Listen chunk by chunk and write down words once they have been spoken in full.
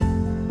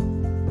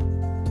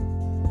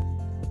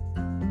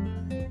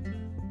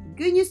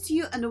Good news to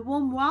you and a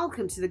warm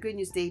welcome to the Good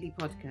News Daily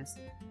podcast.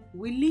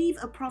 We live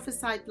a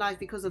prophesied life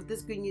because of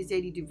this Good News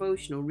Daily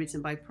devotional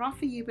written by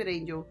Prophet Hubert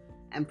Angel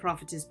and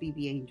Prophetess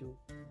BB Angel.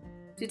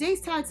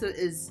 Today's title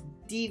is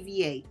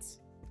Deviate.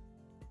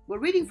 We're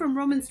reading from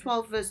Romans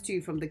 12 verse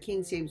 2 from the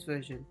King James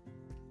Version.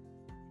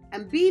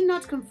 And be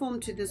not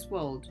conformed to this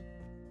world,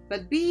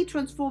 but be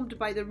transformed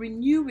by the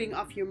renewing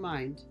of your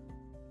mind,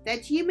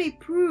 that ye may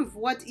prove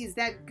what is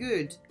that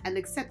good and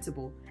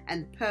acceptable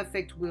and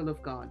perfect will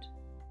of God.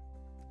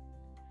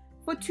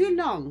 For too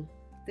long,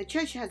 the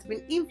church has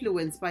been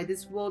influenced by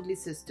this worldly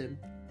system.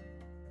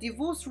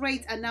 Divorce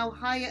rates are now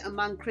higher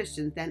among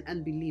Christians than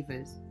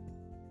unbelievers.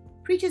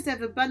 Preachers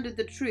have abandoned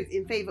the truth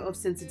in favor of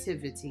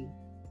sensitivity.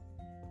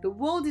 The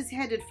world is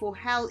headed for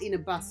hell in a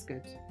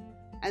basket,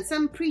 and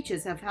some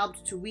preachers have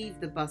helped to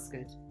weave the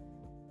basket.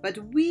 But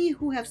we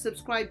who have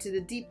subscribed to the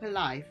deeper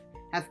life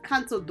have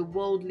cancelled the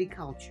worldly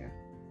culture.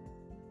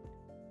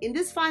 In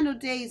these final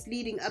days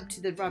leading up to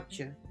the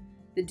rapture,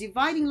 the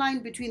dividing line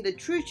between the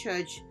true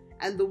church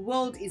and the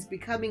world is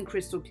becoming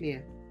crystal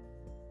clear.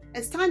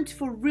 It's time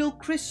for real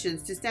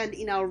Christians to stand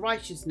in our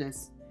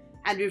righteousness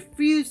and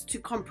refuse to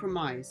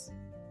compromise.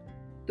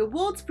 The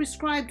world's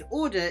prescribed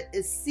order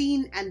is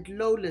sin and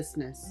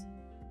lawlessness,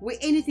 where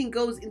anything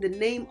goes in the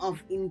name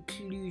of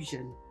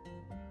inclusion.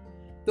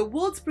 The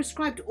world's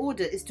prescribed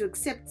order is to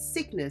accept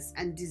sickness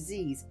and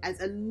disease as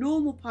a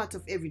normal part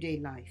of everyday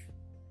life.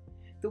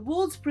 The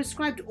world's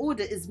prescribed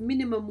order is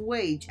minimum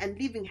wage and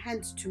living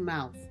hand to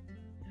mouth.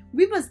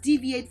 We must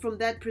deviate from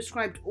that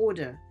prescribed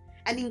order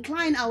and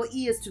incline our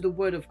ears to the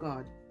Word of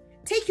God.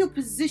 Take your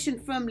position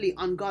firmly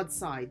on God's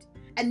side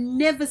and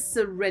never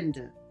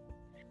surrender.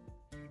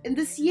 In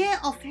this year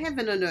of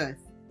heaven and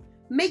earth,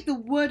 make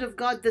the Word of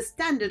God the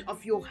standard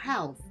of your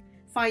health,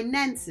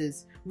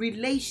 finances,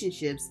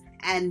 relationships,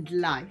 and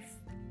life.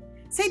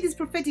 Say this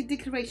prophetic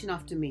declaration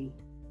after me.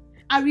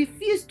 I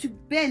refuse to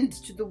bend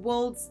to the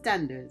world's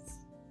standards.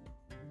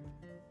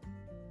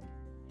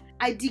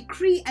 I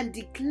decree and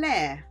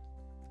declare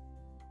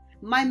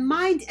my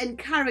mind and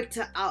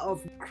character are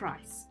of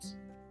Christ.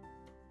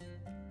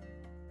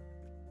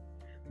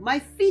 My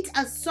feet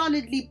are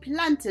solidly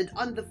planted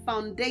on the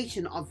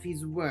foundation of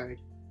His Word.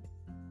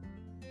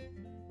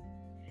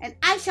 And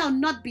I shall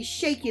not be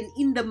shaken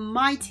in the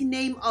mighty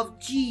name of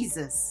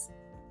Jesus.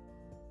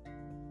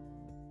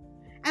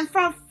 And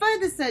for our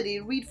further study,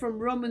 read from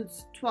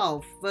Romans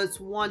 12 verse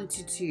 1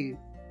 to 2.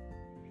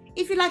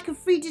 If you'd like a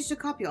free digital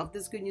copy of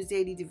this Good News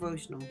Daily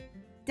devotional,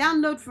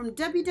 download from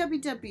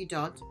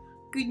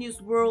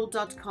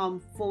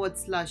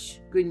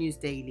www.goodnewsworld.com/Good News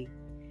Daily.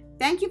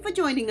 Thank you for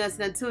joining us,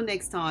 and until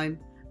next time,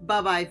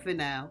 bye bye for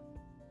now.